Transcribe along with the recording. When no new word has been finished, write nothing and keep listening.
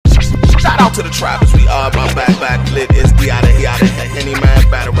out to the trappers, we are my back lit. It's D out of Henny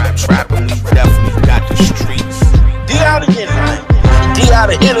man, battle rap trap, and we definitely got the streets. D out of Henny man, D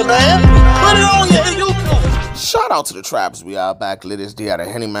out of Henny man, put it on you, here you come. Shout out to the trappers, we are back lit. It's D out of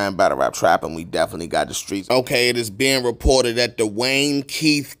Henny man, battle rap trap, and we definitely got the streets. Okay, it is being reported that Dwayne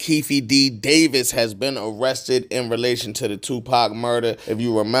Keefe D. Davis has been arrested in relation to the Tupac murder. If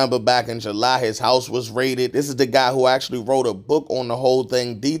you remember, back in July, his house was raided. This is the guy who actually wrote a book on the whole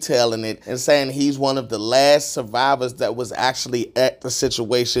thing, detailing it and saying he's one of the last survivors that was actually at the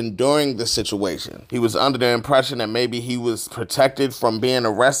situation during the situation. He was under the impression that maybe he was protected from being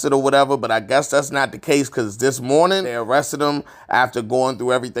arrested or whatever, but I guess that's not the case, because this morning they arrested him after going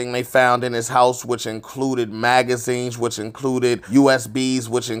through everything they found in his house, which included magazines, which included USBs,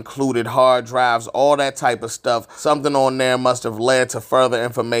 which included hard drives, all that type of stuff. Something on there must have led to further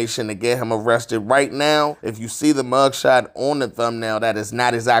information to get him arrested. Right now, if you see the mugshot on the thumbnail, that is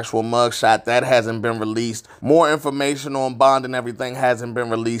not his actual mugshot. That hasn't been released. More information on bond and everything hasn't been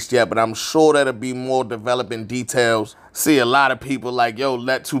released yet, but I'm sure that'll be more developing details. See a lot of people like, yo,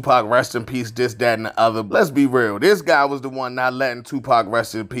 let Tupac rest in peace, this, that, and the other. Let's be real. This guy was the one not letting Tupac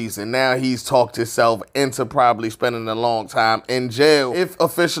rest in peace, and now he's talked himself into probably spending a long time in jail. If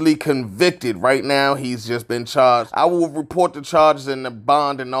officially convicted, right now he's just been charged. I will report the charges and the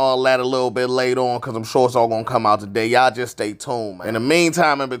bond and all that a little bit later on, because I'm sure it's all going to come out today. Y'all just stay tuned, man. In the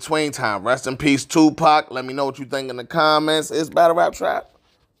meantime, in between time, rest in peace, Tupac. Let me know what you think in the comments. It's Battle Rap Trap.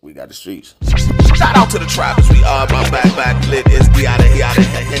 We got the streets. Shout out to the trappers, we are my back lit. It's D out of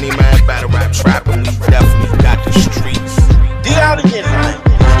Henny man, battle rap trap, and we definitely got the streets. D out of Henny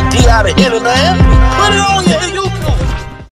man, D out of Henny man, put it on you, here you